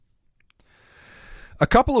A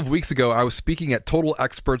couple of weeks ago, I was speaking at Total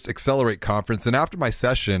Experts Accelerate Conference, and after my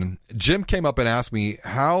session, Jim came up and asked me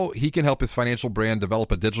how he can help his financial brand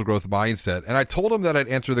develop a digital growth mindset. And I told him that I'd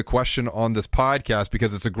answer the question on this podcast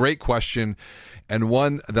because it's a great question and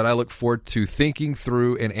one that I look forward to thinking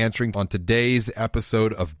through and answering on today's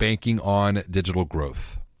episode of Banking on Digital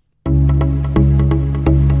Growth.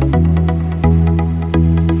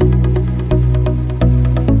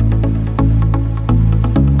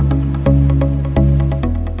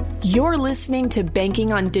 You're listening to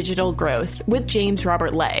Banking on Digital Growth with James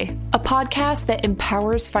Robert Lay, a podcast that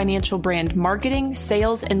empowers financial brand marketing,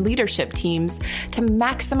 sales, and leadership teams to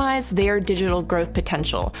maximize their digital growth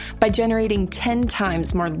potential by generating 10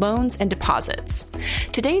 times more loans and deposits.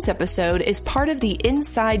 Today's episode is part of the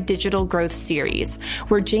Inside Digital Growth series,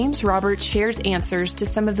 where James Robert shares answers to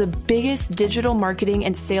some of the biggest digital marketing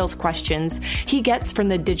and sales questions he gets from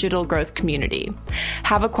the digital growth community.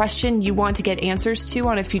 Have a question you want to get answers to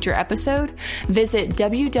on a future episode? Visit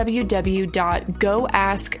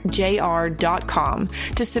www.goaskjr.com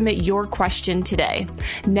to submit your question today.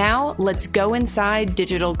 Now, let's go inside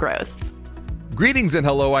digital growth. Greetings and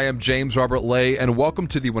hello, I am James Robert Lay, and welcome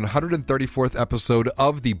to the 134th episode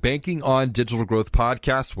of the Banking on Digital Growth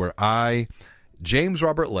podcast, where I, James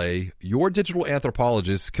Robert Lay, your digital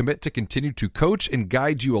anthropologist, commit to continue to coach and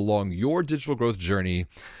guide you along your digital growth journey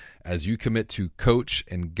as you commit to coach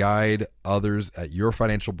and guide others at your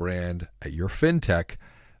financial brand, at your fintech,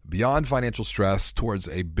 beyond financial stress towards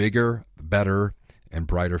a bigger, better, and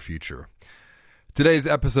brighter future. Today's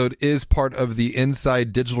episode is part of the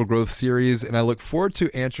Inside Digital Growth series, and I look forward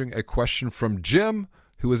to answering a question from Jim,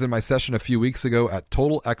 who was in my session a few weeks ago at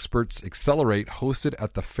Total Experts Accelerate, hosted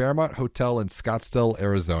at the Fairmont Hotel in Scottsdale,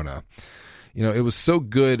 Arizona. You know, it was so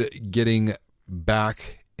good getting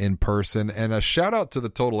back in person, and a shout out to the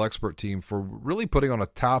Total Expert team for really putting on a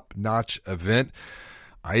top-notch event.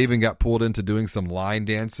 I even got pulled into doing some line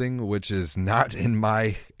dancing, which is not in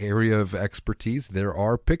my area of expertise. There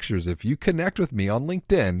are pictures. If you connect with me on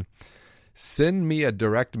LinkedIn, send me a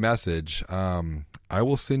direct message. I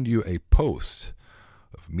will send you a post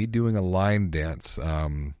of me doing a line dance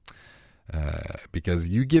because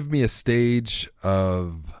you give me a stage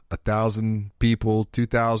of 1,000 people,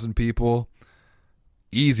 2,000 people,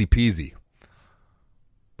 easy peasy.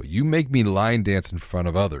 But you make me line dance in front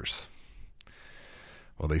of others.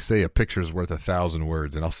 Well, they say a picture is worth 1,000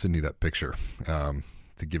 words, and I'll send you that picture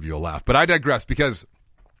to give you a laugh. But I digress because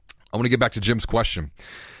I want to get back to Jim's question.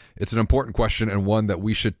 It's an important question and one that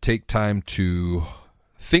we should take time to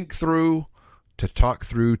think through, to talk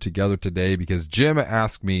through together today, because Jim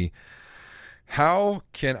asked me, how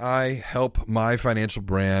can I help my financial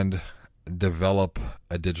brand develop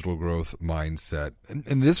a digital growth mindset?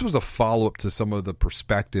 And this was a follow-up to some of the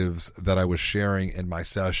perspectives that I was sharing in my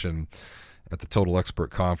session at the Total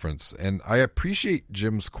Expert Conference. And I appreciate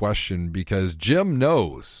Jim's question because Jim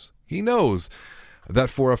knows, he knows that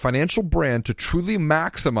for a financial brand to truly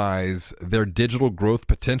maximize their digital growth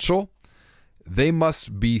potential, they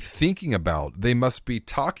must be thinking about, they must be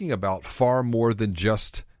talking about far more than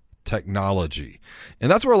just technology.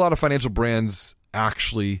 And that's where a lot of financial brands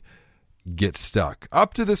actually get stuck.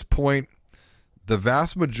 Up to this point, the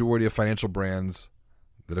vast majority of financial brands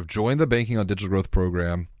that have joined the Banking on Digital Growth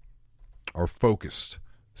program are focused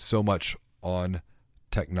so much on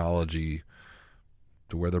technology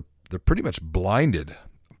to where they're pretty much blinded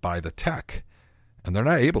by the tech and they're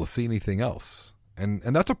not able to see anything else. And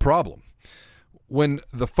that's a problem. When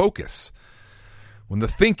the focus, when the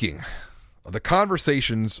thinking, the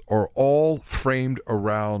conversations are all framed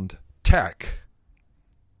around tech,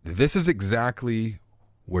 this is exactly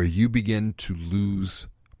where you begin to lose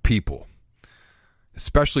people,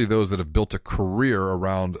 especially those that have built a career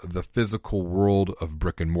around the physical world of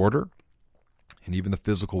brick and mortar and even the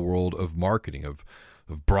physical world of marketing, of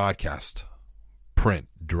broadcast, print,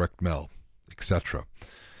 direct mail, etc.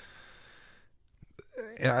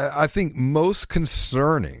 I think most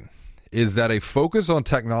concerning is that a focus on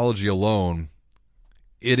technology alone,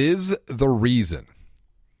 it is the reason,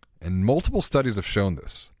 and multiple studies have shown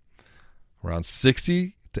this, around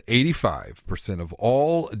 60 to 85% of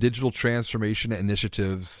all digital transformation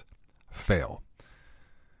initiatives fail.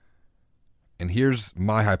 And here's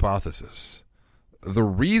my hypothesis. The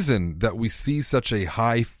reason that we see such a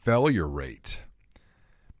high failure rate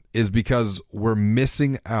is because we're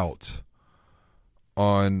missing out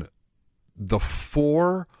on the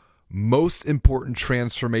 4 most important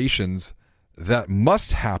transformations that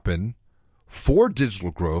must happen for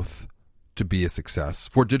digital growth to be a success,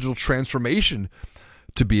 for digital transformation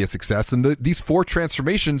to be a success. And these 4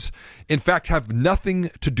 transformations, in fact, have nothing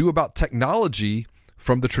to do about technology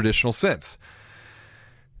from the traditional sense.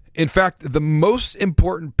 In fact, the most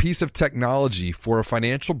important piece of technology for a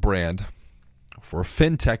financial brand, for a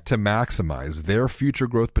fintech to maximize their future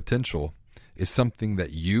growth potential, is something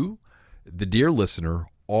that you, the dear listener,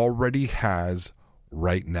 already has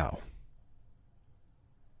right now.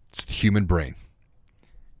 It's the human brain.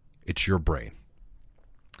 It's your brain.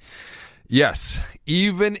 Yes,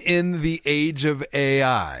 even in the age of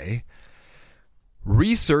AI,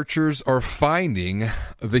 researchers are finding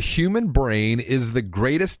the human brain is the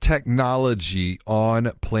greatest technology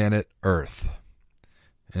on planet Earth.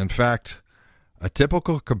 In fact, a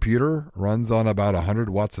typical computer runs on about 100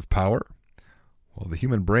 watts of power. Well, the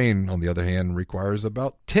human brain, on the other hand, requires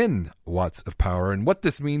about 10 watts of power. And what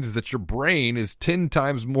this means is that your brain is 10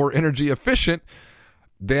 times more energy efficient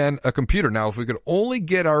than a computer. Now, if we could only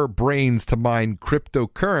get our brains to mine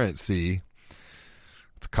cryptocurrency,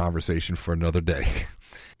 it's a conversation for another day.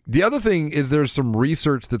 The other thing is there's some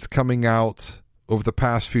research that's coming out over the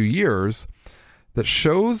past few years that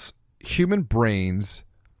shows human brains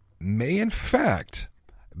may in fact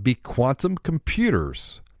be quantum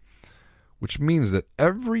computers, which means that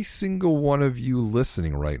every single one of you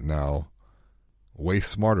listening right now way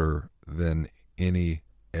smarter than any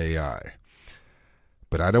AI.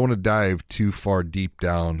 But I don't want to dive too far deep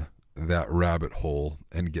down that rabbit hole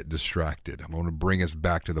and get distracted. I'm going to bring us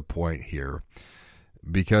back to the point here,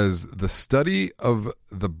 because the study of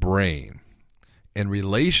the brain in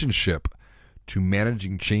relationship to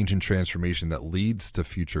managing change and transformation that leads to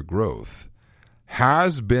future growth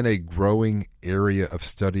has been a growing area of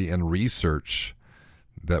study and research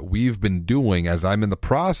that we've been doing as I'm in the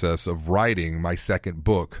process of writing my second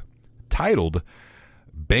book titled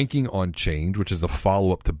Banking on Change, which is a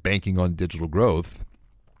follow-up to Banking on Digital Growth.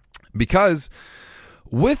 Because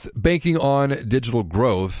with Banking on Digital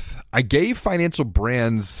Growth, I gave financial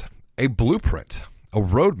brands a blueprint, a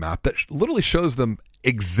roadmap that literally shows them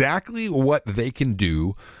exactly what they can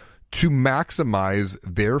do to maximize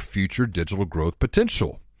their future digital growth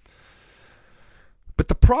potential. But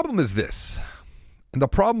the problem is this, and the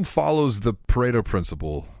problem follows the Pareto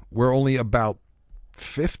principle, where only about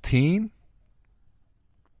 15,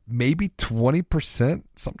 maybe 20%,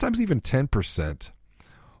 sometimes even 10%,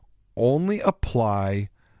 only apply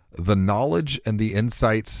the knowledge and the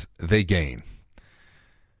insights they gain.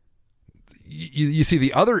 You see,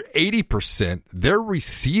 the other 80%, they're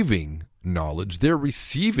receiving knowledge, they're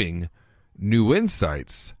receiving new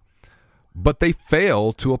insights, but they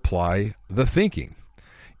fail to apply the thinking.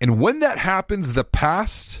 And when that happens, the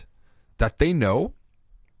past that they know,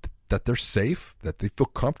 that they're safe, that they feel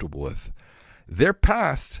comfortable with, their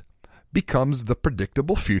past becomes the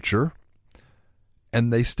predictable future,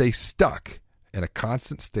 and they stay stuck in a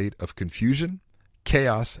constant state of confusion,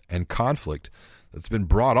 chaos, and conflict that's been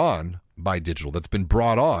brought on by digital, that's been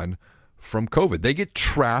brought on from COVID. They get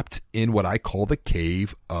trapped in what I call the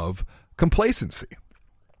cave of complacency.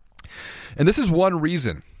 And this is one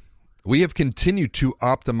reason we have continued to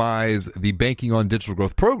optimize the Banking on Digital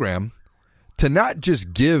Growth program to not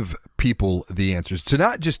just give people the answers, to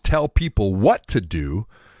not just tell people what to do,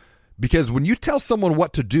 because when you tell someone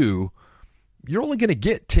what to do, you're only going to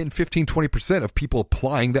get 10, 15, 20% of people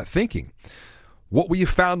applying that thinking. What we have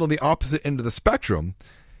found on the opposite end of the spectrum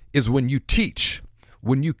is when you teach,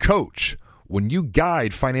 when you coach, when you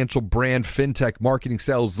guide financial brand, fintech, marketing,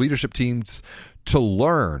 sales, leadership teams to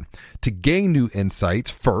learn, to gain new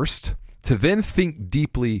insights first, to then think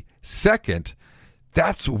deeply second,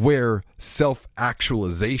 that's where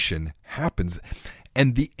self-actualization happens.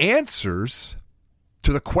 And the answers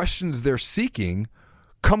to the questions they're seeking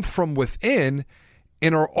come from within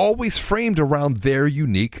and are always framed around their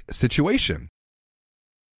unique situation.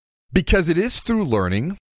 Because it is through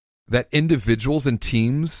learning that individuals and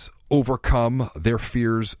teams overcome their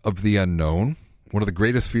fears of the unknown. One of the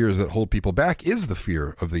greatest fears that hold people back is the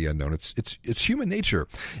fear of the unknown. It's human nature.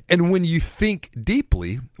 And when you think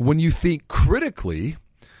deeply, when you think critically,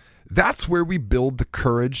 that's where we build the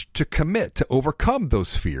courage to commit, to overcome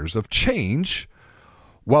those fears of change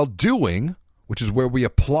while doing, which is where we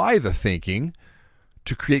apply the thinking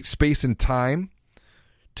to create space and time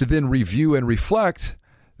to then review and reflect.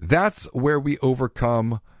 That's where we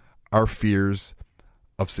overcome our fears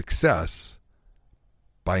of success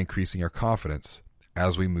by increasing our confidence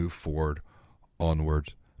as we move forward,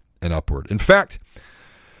 onward, and upward. In fact,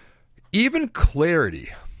 even clarity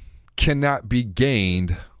cannot be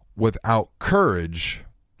gained without courage,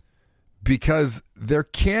 because there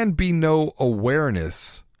can be no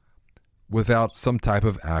awareness without some type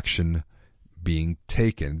of action being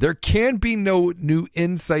taken. There can be no new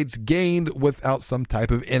insights gained without some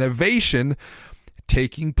type of innovation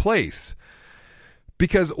taking place.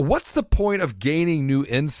 Because what's the point of gaining new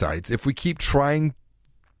insights if we keep trying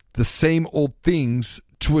the same old things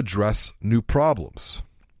to address new problems?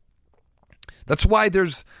 That's why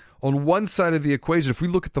there's, on one side of the equation, if we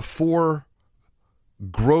look at the 4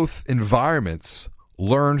 growth environments,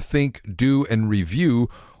 learn, think, do, and review.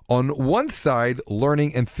 On one side,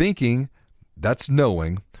 learning and thinking, that's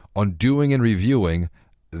knowing. On doing and reviewing,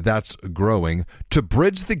 that's growing. To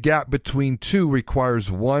bridge the gap between two requires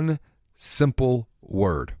one simple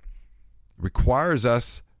word. It requires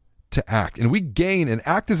us to act. And we gain, and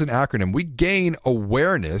ACT is an acronym, we gain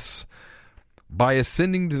awareness by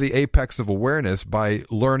ascending to the apex of awareness by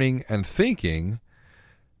learning and thinking.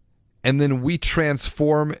 And then we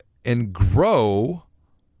transform and grow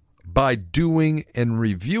by doing and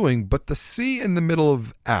reviewing. But the C in the middle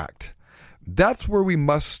of ACT, that's where we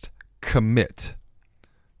must commit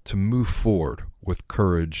to move forward with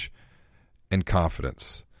courage and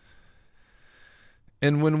confidence.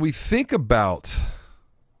 And when we think about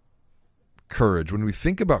courage, when we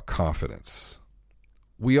think about confidence,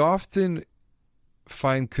 we often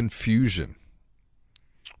find confusion.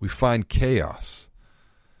 We find chaos.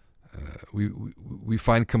 We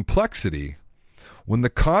find complexity when the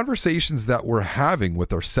conversations that we're having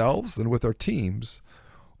with ourselves and with our teams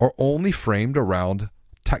are only framed around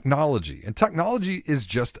technology. And technology is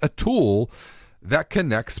just a tool that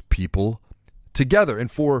connects people together. And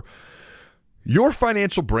for your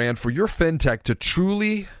financial brand, for your fintech to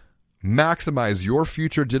truly maximize your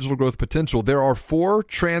future digital growth potential, there are 4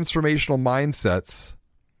 transformational mindsets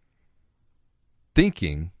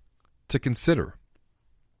thinking to consider.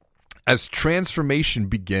 As transformation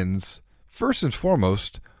begins, first and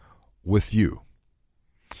foremost, with you.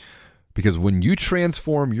 Because when you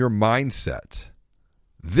transform your mindset,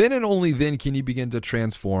 then and only then can you begin to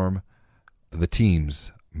transform the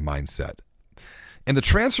team's mindset. And the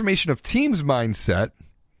transformation of team's mindset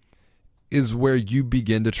is where you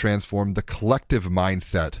begin to transform the collective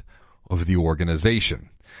mindset of the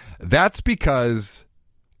organization. That's because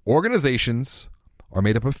organizations are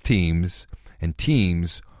made up of teams, and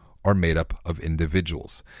teams are made up of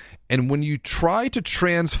individuals. And when you try to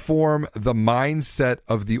transform the mindset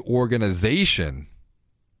of the organization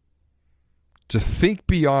to think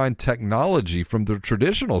beyond technology from the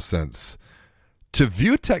traditional sense, to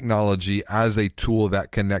view technology as a tool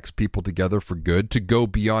that connects people together for good, to go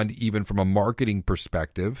beyond even from a marketing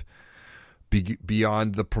perspective,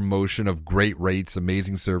 beyond the promotion of great rates,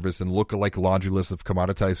 amazing service, and lookalike laundry lists of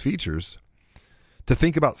commoditized features, to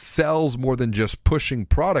think about sales more than just pushing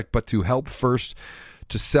product, but to help first,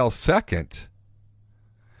 to sell second.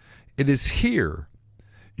 It is here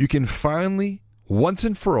you can finally, once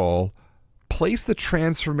and for all, place the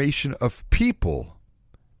transformation of people,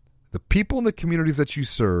 the people in the communities that you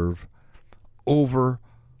serve, over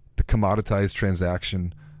the commoditized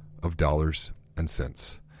transaction of dollars and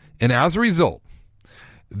cents. And as a result,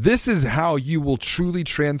 this is how you will truly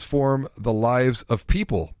transform the lives of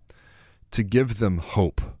people, to give them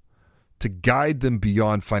hope, to guide them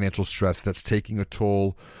beyond financial stress that's taking a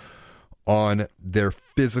toll on their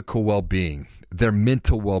physical well-being, their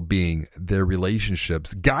mental well-being, their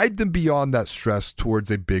relationships. Guide them beyond that stress towards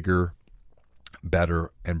a bigger,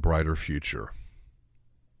 better, and brighter future.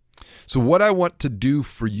 So what I want to do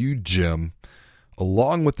for you, Jim,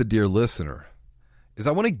 along with the dear listener, is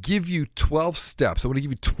I want to give you 12 steps. I want to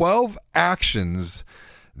give you 12 actions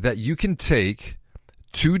that you can take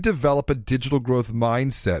to develop a digital growth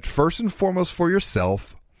mindset, first and foremost for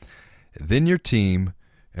yourself, then your team,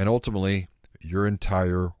 and ultimately your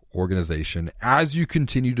entire organization as you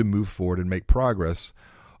continue to move forward and make progress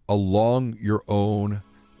along your own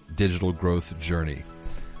digital growth journey.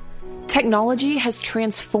 Technology has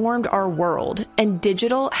transformed our world, and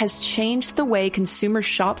digital has changed the way consumers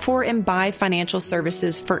shop for and buy financial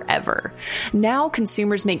services forever. Now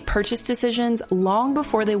consumers make purchase decisions long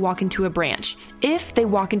before they walk into a branch, if they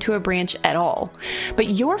walk into a branch at all. But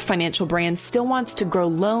your financial brand still wants to grow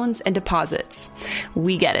loans and deposits.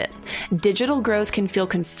 We get it. Digital growth can feel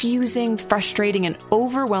confusing, frustrating, and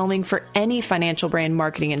overwhelming for any financial brand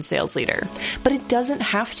marketing and sales leader. But it doesn't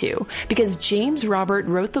have to, because James Robert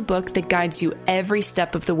wrote the book that guides you every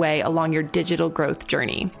step of the way along your digital growth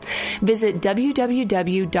journey. Visit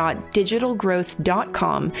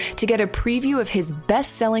www.digitalgrowth.com to get a preview of his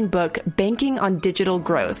best-selling book, Banking on Digital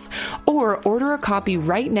Growth, or order a copy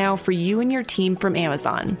right now for you and your team from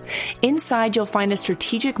Amazon. Inside, you'll find a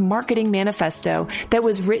strategic marketing manifesto that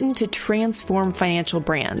was written to transform financial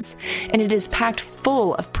brands, and it is packed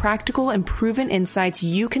full of practical and proven insights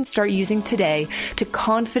you can start using today to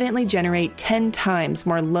confidently generate 10 times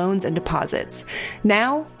more loans and deposits.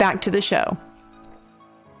 Now, back to the show.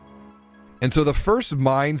 And so the first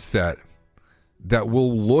mindset that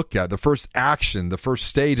we'll look at, the first action, the first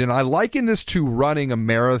stage, and I liken this to running a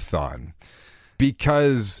marathon,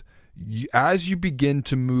 because as you begin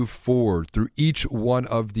to move forward through each one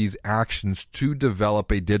of these actions to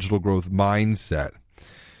develop a digital growth mindset,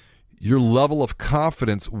 your level of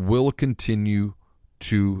confidence will continue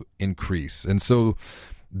to increase. And so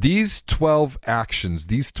these 12 actions,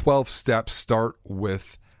 these 12 steps start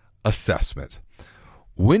with assessment.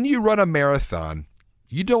 When you run a marathon,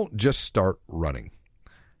 you don't just start running.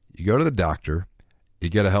 You go to the doctor, you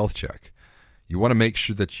get a health check. You want to make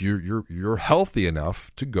sure that you're healthy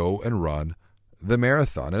enough to go and run the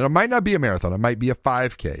marathon. And it might not be a marathon. It might be a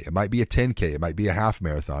 5K. It might be a 10K. It might be a half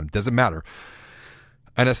marathon. It doesn't matter.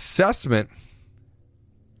 An assessment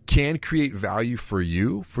can create value for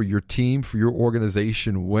you, for your team, for your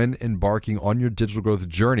organization when embarking on your digital growth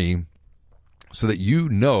journey, so that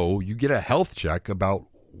you get a health check about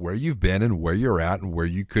where you've been and where you're at and where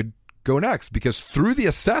you could go next. Because through the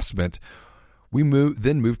assessment, we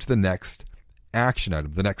then move to the next action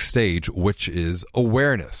item, the next stage, which is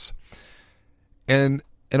awareness. And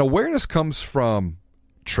awareness comes from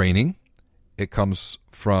training. It comes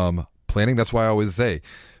from planning. That's why I always say,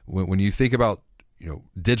 when you think about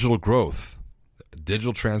digital growth,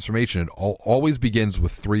 digital transformation, it always begins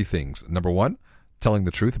with three things. Number one, telling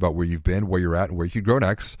the truth about where you've been, where you're at, and where you could go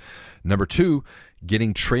next. Number two,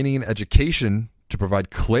 getting training and education to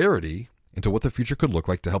provide clarity into what the future could look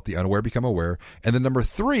like to help the unaware become aware. And then number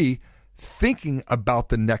three, thinking about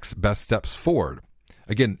the next best steps forward.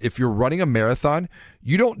 Again, if you're running a marathon,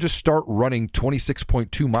 you don't just start running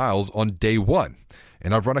 26.2 miles on day one.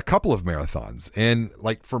 And I've run a couple of marathons. And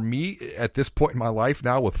like for me, at this point in my life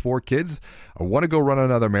now with 4 kids, I want to go run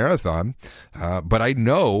another marathon. But I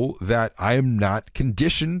know that I am not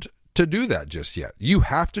conditioned to do that just yet. You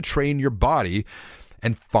have to train your body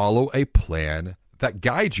and follow a plan that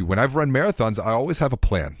guides you. When I've run marathons, I always have a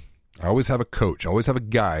plan. I always have a coach. I always have a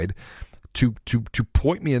guide to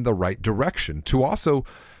point me in the right direction, to also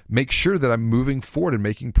make sure that I'm moving forward and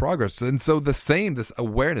making progress. And so this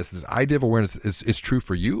awareness, this idea of awareness is true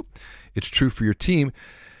for you. It's true for your team.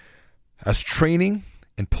 As training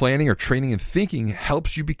and planning, or training and thinking,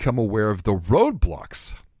 helps you become aware of the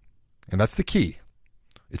roadblocks. And that's the key.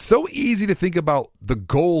 It's so easy to think about the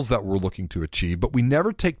goals that we're looking to achieve, but we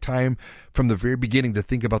never take time from the very beginning to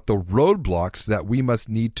think about the roadblocks that we must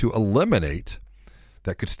need to eliminate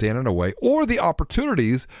that could stand in our way, or the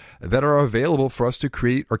opportunities that are available for us to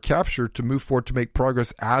create or capture to move forward to make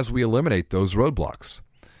progress as we eliminate those roadblocks.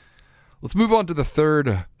 Let's move on to the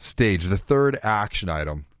third stage, the third action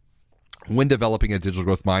item when developing a digital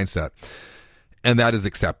growth mindset, and that is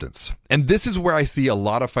acceptance. And this is where I see a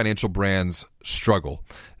lot of financial brands struggle.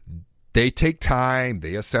 They take time,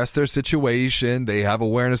 they assess their situation, they have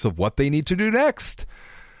awareness of what they need to do next,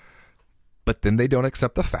 but then they don't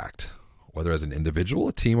accept the fact, whether as an individual,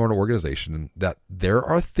 a team, or an organization, that there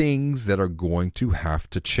are things that are going to have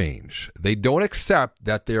to change. They don't accept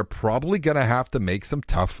that they're probably going to have to make some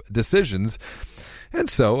tough decisions. And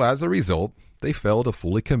so, as a result, they fail to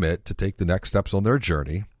fully commit to take the next steps on their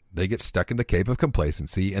journey. They get stuck in the cave of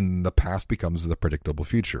complacency, and the past becomes the predictable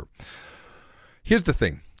future. Here's the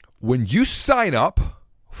thing. When you sign up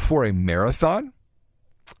for a marathon,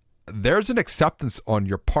 there's an acceptance on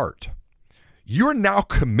your part. You're now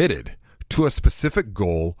committed to a specific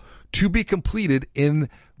goal to be completed in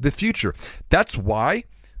the future. That's why,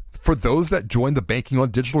 for those that join the Banking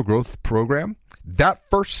on Digital Growth program, that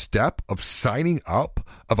first step of signing up,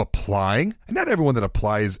 of applying, and not everyone that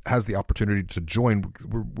applies has the opportunity to join.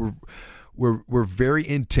 We're very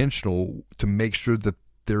intentional to make sure that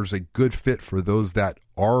there's a good fit for those that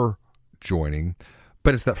are joining,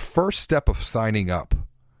 but it's that first step of signing up.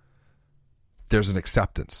 There's an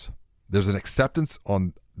acceptance. There's an acceptance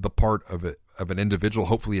on the part of an individual,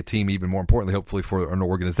 hopefully a team, even more importantly, hopefully for an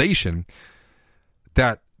organization,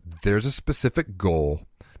 that there's a specific goal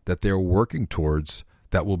that they're working towards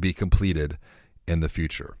that will be completed in the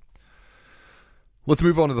future. Let's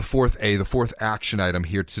move on to the fourth action item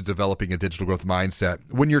here to developing a digital growth mindset.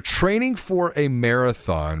 When you're training for a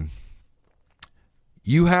marathon,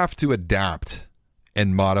 you have to adapt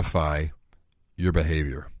and modify your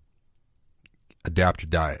behavior. Adapt your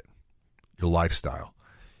diet, your lifestyle.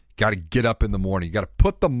 You got to get up in the morning. You got to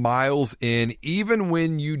put the miles in even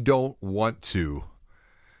when you don't want to.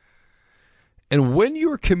 And when you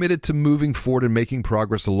are committed to moving forward and making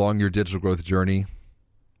progress along your digital growth journey,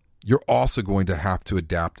 you're also going to have to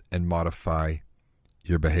adapt and modify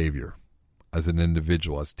your behavior as an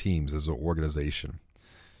individual, as teams, as an organization,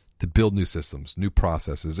 to build new systems, new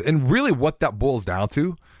processes. And really what that boils down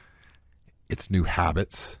to, it's new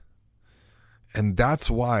habits, And that's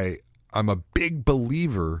why I'm a big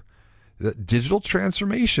believer that digital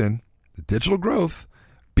transformation, digital growth,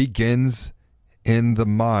 begins in the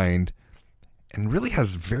mind and really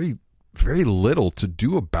has very, very little to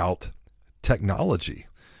do about technology.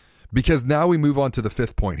 Because now we move on to the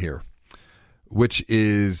fifth point here, which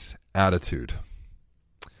is attitude.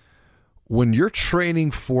 When you're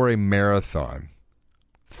training for a marathon,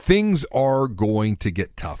 things are going to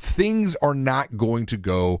get tough. Things are not going to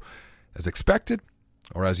go as expected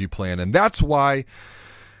or as you plan. And that's why,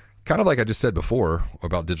 kind of like I just said before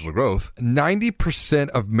about digital growth, 90%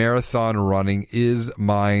 of marathon running is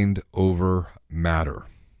mind over matter.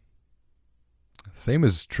 Same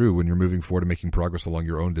is true when you're moving forward and making progress along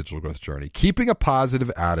your own digital growth journey. Keeping a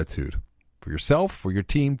positive attitude for yourself, for your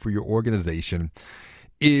team, for your organization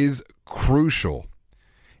is crucial.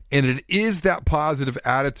 And it is that positive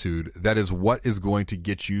attitude that is what is going to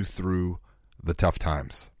get you through the tough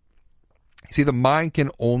times. See, the mind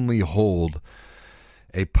can only hold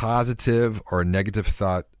a positive or a negative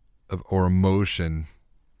thought or emotion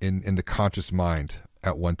in the conscious mind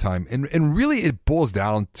at one time. And really it boils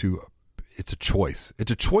down to it's a choice.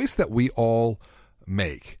 It's a choice that we all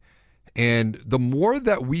make. And the more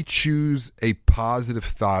that we choose a positive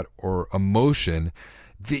thought or emotion,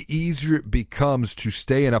 the easier it becomes to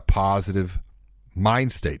stay in a positive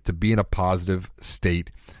mind state, to be in a positive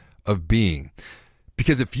state of being.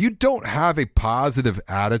 Because if you don't have a positive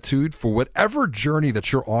attitude for whatever journey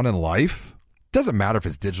that you're on in life, doesn't matter if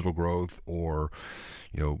it's digital growth or,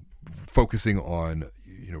 focusing on,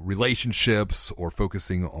 relationships or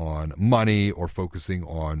focusing on money or focusing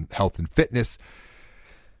on health and fitness.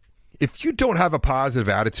 If you don't have a positive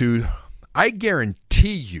attitude, I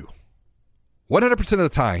guarantee you 100% of the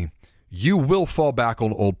time, you will fall back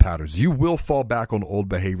on old patterns. You will fall back on old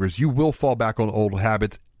behaviors. You will fall back on old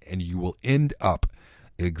habits, and you will end up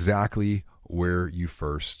exactly where you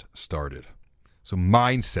first started. So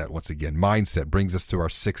mindset, once again, mindset brings us to our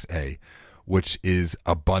 6A, which is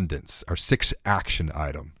abundance, our 6th action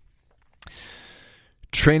item.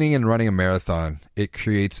 Training and running a marathon, it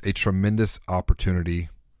creates a tremendous opportunity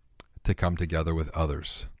to come together with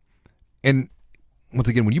others. And once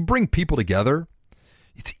again, when you bring people together,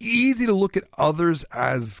 it's easy to look at others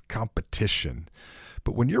as competition.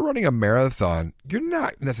 But when you're running a marathon, you're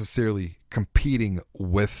not necessarily competing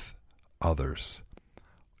with others.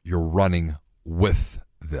 You're running with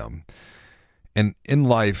them. And in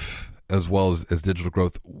life, as well as digital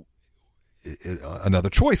growth, another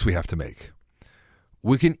choice we have to make.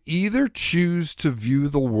 We can either choose to view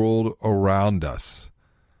the world around us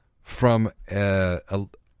from a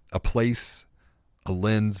place, a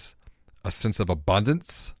lens, a sense of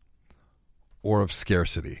abundance, or of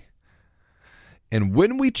scarcity. And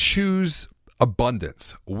when we choose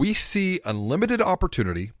abundance, we see unlimited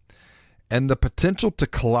opportunity and the potential to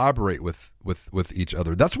collaborate with each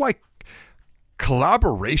other. That's why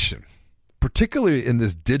collaboration, particularly in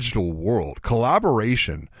this digital world,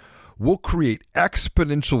 collaboration will create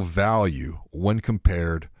exponential value when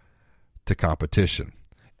compared to competition.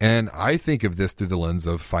 And I think of this through the lens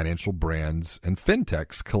of financial brands and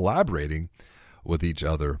fintechs collaborating with each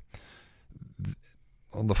other.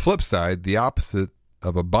 On the flip side, the opposite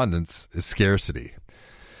of abundance is scarcity.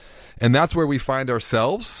 And that's where we find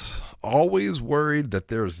ourselves, always worried that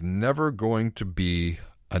there's never going to be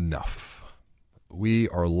enough. We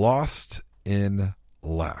are lost in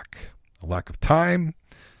lack. A lack of time,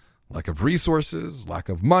 lack of resources, lack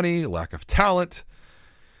of money, lack of talent.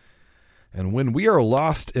 And when we are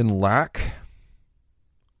lost in lack,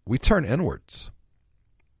 we turn inwards.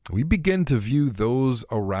 We begin to view those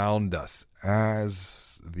around us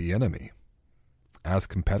as the enemy, as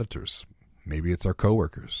competitors. Maybe it's our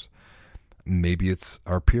coworkers. Maybe it's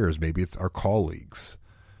our peers. Maybe it's our colleagues.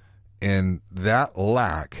 And that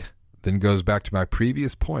lack then goes back to my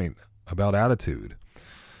previous point about attitude.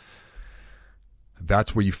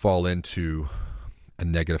 That's where you fall into a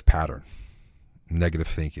negative pattern, negative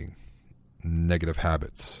thinking, negative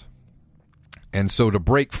habits. And so to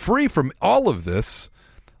break free from all of this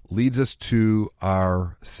leads us to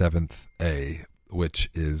our 7th A, which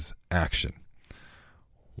is action.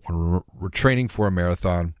 When we're training for a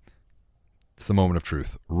marathon, it's the moment of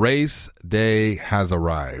truth. Race day has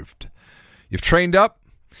arrived. You've trained up.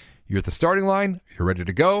 You're at the starting line. You're ready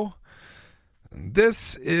to go.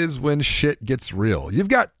 This is when shit gets real. You've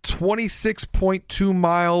got 26.2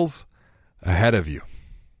 miles ahead of you.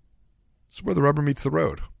 It's where the rubber meets the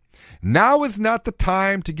road. Now is not the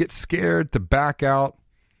time to get scared, to back out.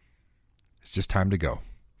 It's just time to go.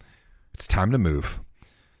 It's time to move.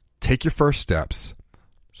 Take your first steps.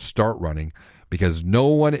 Start running, because no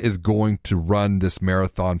one is going to run this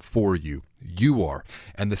marathon for you. You are.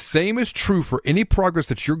 And the same is true for any progress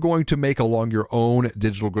that you're going to make along your own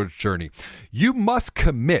digital growth journey. You must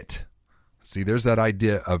commit. See, there's that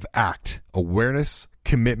idea of ACT. Awareness,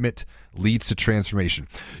 commitment leads to transformation.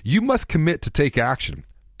 You must commit to take action,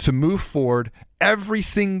 to move forward every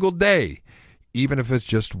single day, even if it's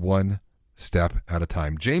just one step at a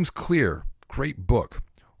time. James Clear, great book,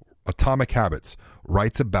 Atomic Habits,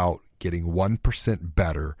 writes about getting 1%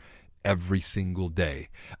 better every single day.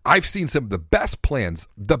 I've seen some of the best plans,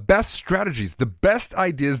 the best strategies, the best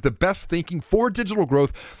ideas, the best thinking for digital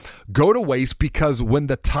growth go to waste because when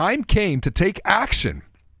the time came to take action,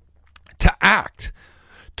 to act,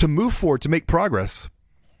 to move forward, to make progress,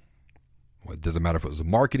 well, it doesn't matter if it was a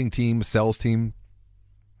marketing team, a sales team,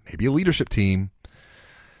 maybe a leadership team,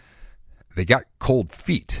 they got cold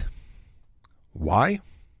feet. Why?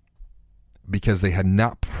 Because they had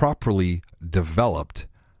not properly developed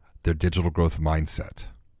their digital growth mindset.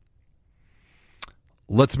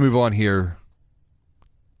 Let's move on here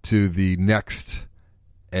to the next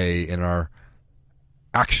A in our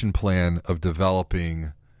action plan of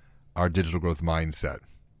developing our digital growth mindset,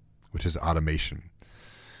 which is automation.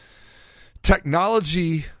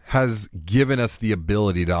 Technology has given us the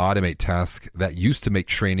ability to automate tasks that used to make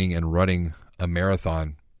training and running a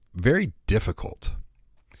marathon very difficult.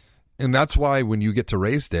 And that's why when you get to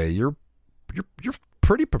race day, you're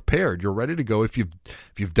pretty prepared. You're ready to go if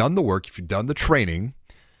you've done the work, if you've done the training,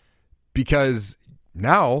 because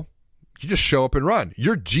now you just show up and run.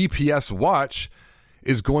 Your GPS watch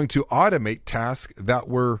is going to automate tasks that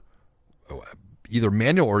were either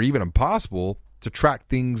manual or even impossible to track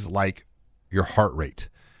things like your heart rate,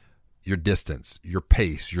 your distance, your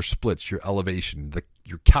pace, your splits, your elevation,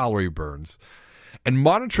 your calorie burns. And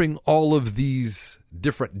monitoring all of these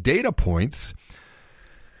different data points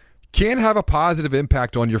can have a positive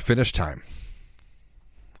impact on your finish time.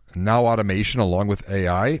 Now automation along with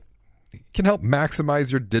AI can help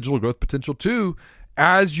maximize your digital growth potential too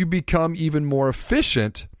as you become even more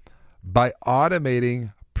efficient by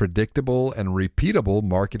automating predictable and repeatable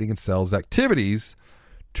marketing and sales activities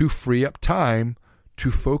to free up time to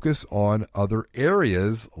focus on other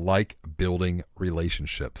areas like building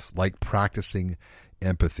relationships, like practicing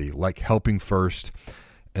empathy, like helping first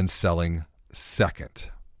and selling second.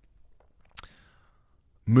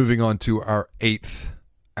 Moving on to our 8th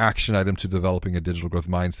action item to developing a digital growth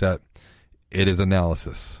mindset, it is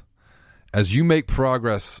analysis. As you make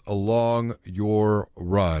progress along your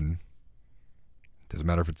run, doesn't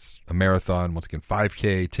matter if it's a marathon, once again,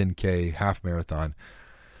 5K, 10K, half marathon,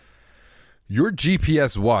 your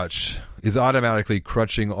GPS watch is automatically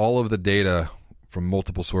crunching all of the data from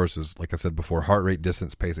multiple sources, like I said before, heart rate,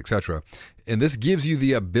 distance, pace, etc. And this gives you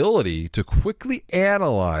the ability to quickly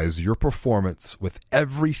analyze your performance with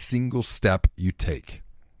every single step you take.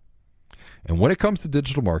 And when it comes to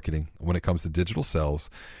digital marketing, when it comes to digital sales,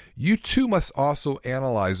 you too must also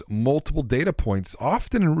analyze multiple data points,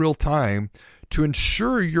 often in real time, to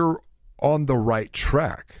ensure you're on the right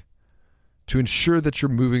track, to ensure that you're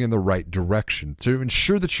moving in the right direction, to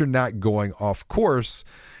ensure that you're not going off course,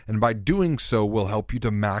 and by doing so will help you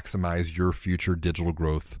to maximize your future digital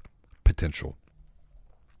growth potential.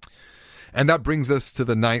 And that brings us to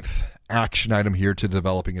the 9th action item here to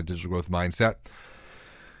developing a digital growth mindset,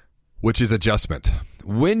 which is adjustment.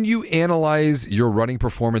 When you analyze your running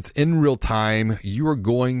performance in real time, you are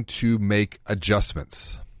going to make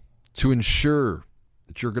adjustments to ensure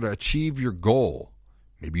that you're going to achieve your goal.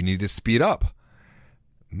 Maybe you need to speed up.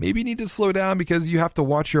 Maybe you need to slow down because you have to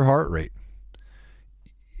watch your heart rate.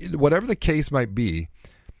 Whatever the case might be,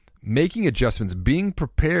 making adjustments, being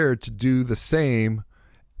prepared to do the same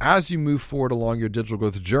as you move forward along your digital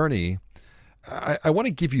growth journey, I want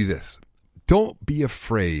to give you this. Don't be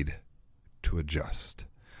afraid to adjust.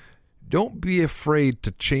 Don't be afraid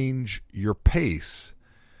to change your pace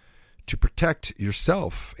to protect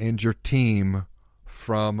yourself and your team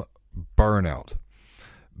from burnout.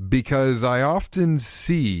 Because I often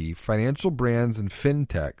see financial brands and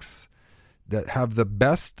fintechs that have the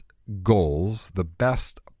best goals, the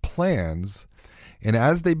best plans, and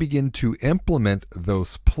as they begin to implement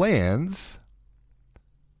those plans,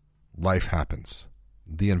 life happens.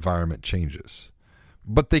 The environment changes.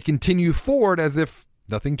 But they continue forward as if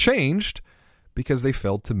nothing changed because they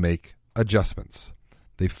failed to make adjustments.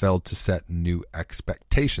 They failed to set new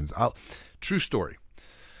expectations. True story.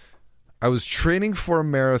 I was training for a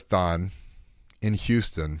marathon in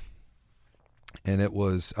Houston, and I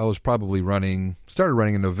was probably started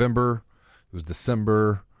running in November. It was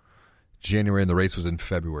December, January, and the race was in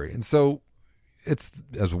February. And so it's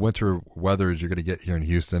as winter weather as you're going to get here in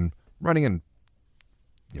Houston, running in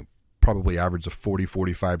probably average of 40,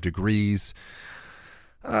 45 degrees.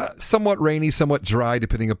 Somewhat rainy, somewhat dry,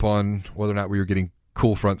 depending upon whether or not we were getting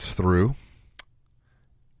cool fronts through.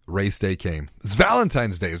 Race day came. It's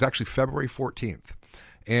Valentine's Day. It was actually February 14th.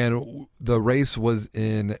 And the race was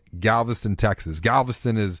in Galveston, Texas.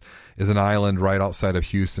 Galveston is an island right outside of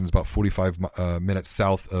Houston. It's about 45 minutes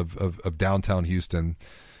south of downtown Houston.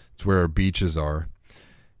 It's where our beaches are.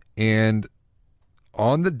 And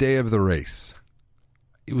on the day of the race,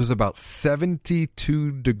 it was about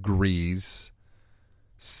 72 degrees,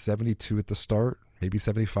 72 at the start, maybe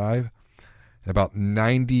 75, and about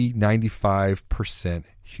 95%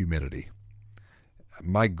 humidity.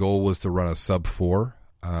 My goal was to run a sub 4.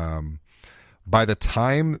 By the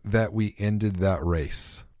time that we ended that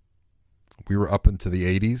race, we were up into the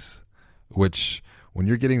 80s, which when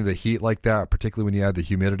you're getting the heat like that, particularly when you add the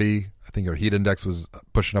humidity, I think our heat index was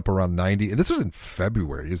pushing up around 90. And this was in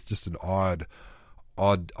February. It's just an odd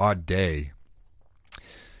day.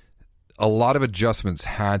 A lot of adjustments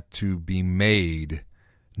had to be made.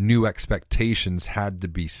 New expectations had to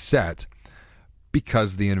be set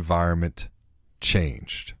because the environment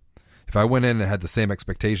changed. If I went in and had the same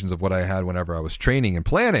expectations of what I had whenever I was training and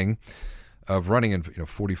planning, of running in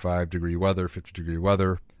 45 degree weather, 50 degree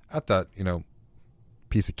weather, I thought,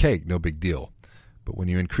 piece of cake, no big deal. But when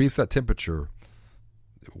you increase that temperature,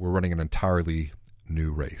 we're running an entirely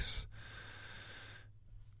new race.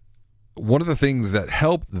 One of the things that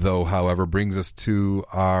helped, though, however, brings us to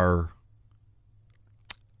our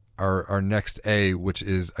next A, which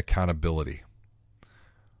is accountability.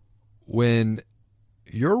 When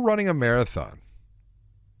you're running a marathon,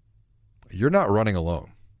 you're not running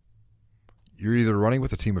alone. You're either running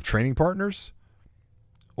with a team of training partners,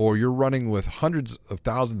 or you're running with hundreds of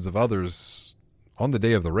thousands of others on the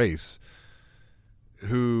day of the race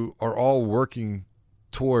who are all working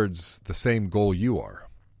towards the same goal you are.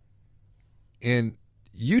 And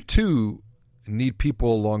you too need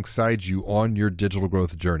people alongside you on your digital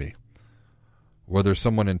growth journey, whether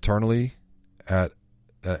someone internally at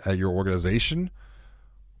your organization,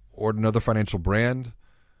 or another financial brand,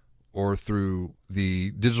 or through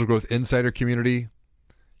the Digital Growth Insider community.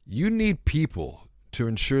 You need people to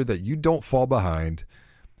ensure that you don't fall behind,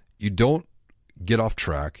 you don't get off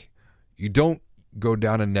track, you don't go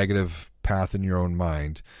down a negative path in your own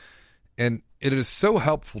mind. And it is so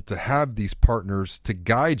helpful to have these partners to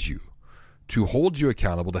guide you, to hold you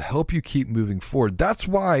accountable, to help you keep moving forward. That's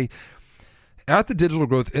why at the Digital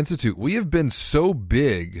Growth Institute, we have been so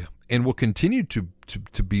big and will continue to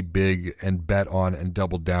be big and bet on and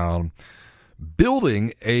double down,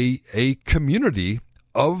 building a community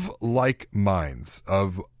of like minds,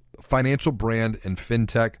 of financial brand and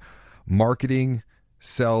fintech, marketing,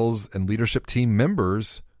 sales, and leadership team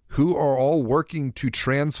members who are all working to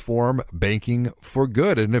transform banking for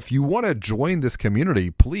good. And if you want to join this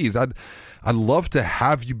community, please, I'd love to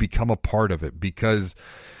have you become a part of it, because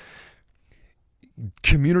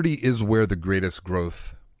community is where the greatest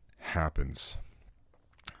growth happens.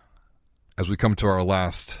 As we come to our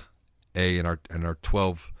last A in our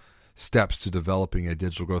 12 steps to developing a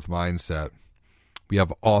digital growth mindset, we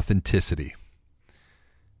have authenticity.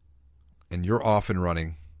 And you're off and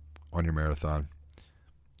running on your marathon.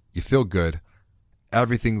 You feel good.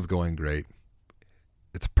 Everything's going great.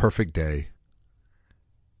 It's a perfect day.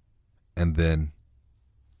 And then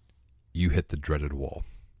you hit the dreaded wall.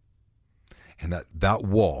 And that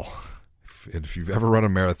wall, if you've ever run a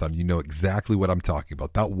marathon, you know exactly what I'm talking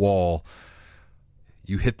about. That wall,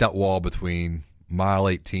 you hit that wall between mile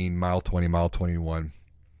 18, mile 20, mile 21.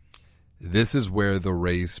 This is where the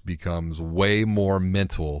race becomes way more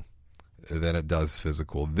mental than it does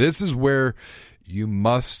physical. This is where you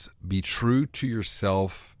must be true to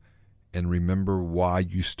yourself and remember why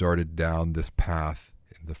you started down this path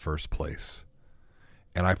in the first place.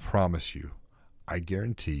 And I promise you, I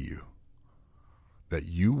guarantee you, that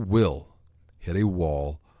you will hit a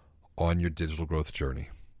wall on your digital growth journey.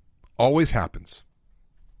 Always happens.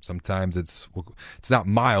 Sometimes it's not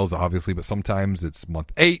miles, obviously, but sometimes it's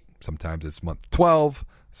month 8, sometimes it's month 12,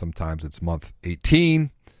 sometimes it's month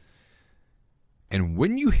 18. And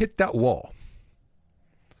when you hit that wall,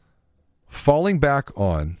 falling back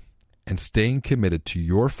on and staying committed to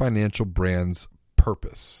your financial brand's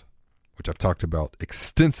purpose, which I've talked about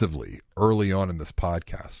extensively early on in this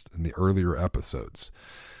podcast, in the earlier episodes.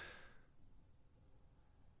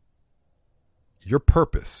 Your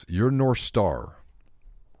purpose, your North Star,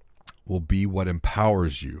 will be what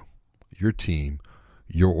empowers you, your team,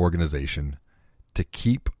 your organization, to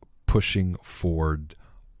keep pushing forward,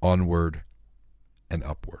 onward, and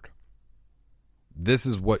upward. This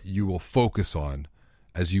is what you will focus on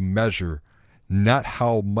as you measure not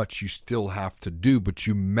how much you still have to do, but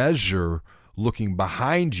you measure looking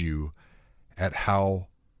behind you at how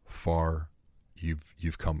far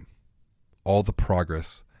you've come, all the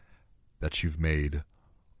progress that you've made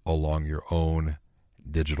along your own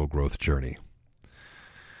digital growth journey.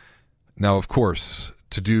 Now, of course,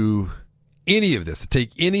 to do any of this, to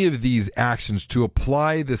take any of these actions, to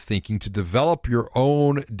apply this thinking, to develop your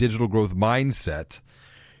own digital growth mindset,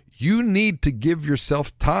 you need to give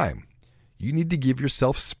yourself time. You need to give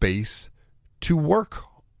yourself space to work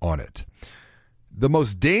on it. The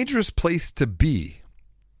most dangerous place to be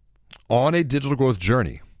on a digital growth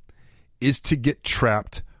journey is to get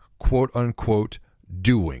trapped, quote unquote,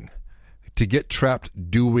 doing. To get trapped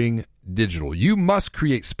doing digital. You must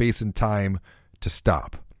create space and time to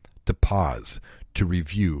stop, to pause, to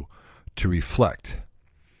review, to reflect.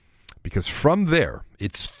 Because from there,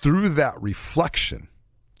 it's through that reflection,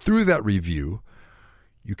 through that review,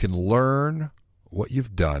 you can learn what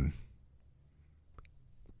you've done,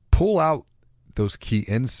 pull out those key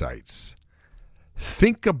insights,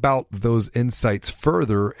 think about those insights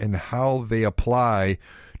further and how they apply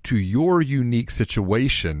to your unique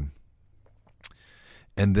situation,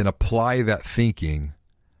 and then apply that thinking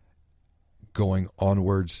going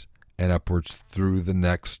onwards and upwards through the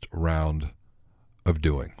next round of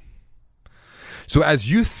doing. So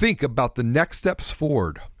as you think about the next steps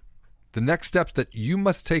forward, the next steps that you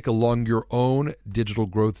must take along your own digital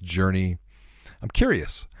growth journey, I'm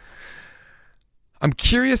curious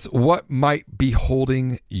what might be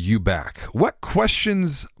holding you back. What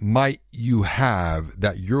questions might you have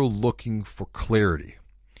that you're looking for clarity?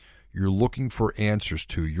 You're looking for answers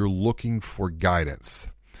to. You're looking for guidance.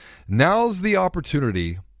 Now's the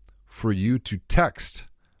opportunity for you to text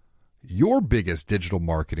your biggest digital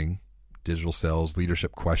marketing, digital sales,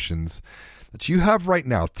 leadership questions that you have right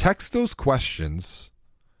now. Text those questions,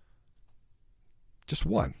 just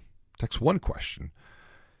one. Text one question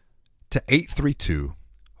to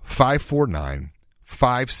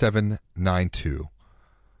 832-549-5792.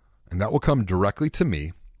 And that will come directly to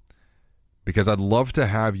me, because I'd love to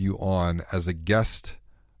have you on as a guest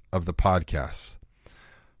of the podcast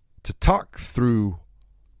to talk through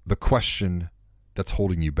the question that's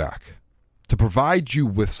holding you back, to provide you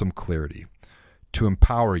with some clarity, to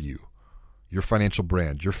empower you, your financial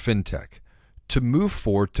brand, your fintech, to move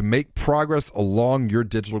forward, to make progress along your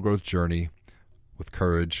digital growth journey with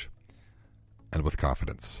courage and with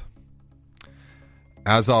confidence.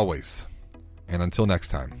 As always, and until next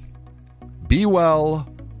time, be well,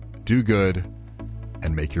 do good,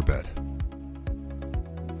 and make your bed.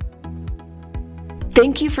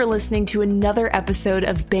 Thank you for listening to another episode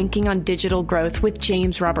of Banking on Digital Growth with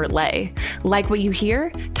James Robert Lay. Like what you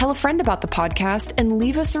hear? Tell a friend about the podcast and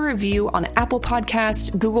leave us a review on Apple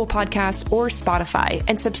Podcasts, Google Podcasts, or Spotify,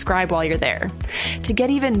 and subscribe while you're there. To get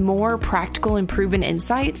even more practical and proven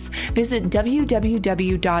insights, visit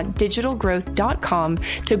www.digitalgrowth.com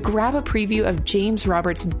to grab a preview of James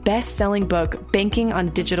Robert's best-selling book, Banking on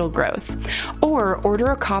Digital Growth, or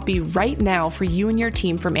order a copy right now for you and your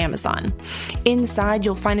team from Amazon. Inside,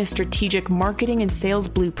 you'll find a strategic marketing and sales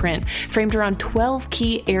blueprint framed around 12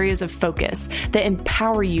 key areas of focus that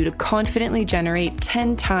empower you to confidently generate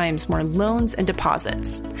 10 times more loans and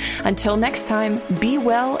deposits. Until next time, be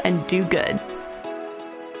well and do good.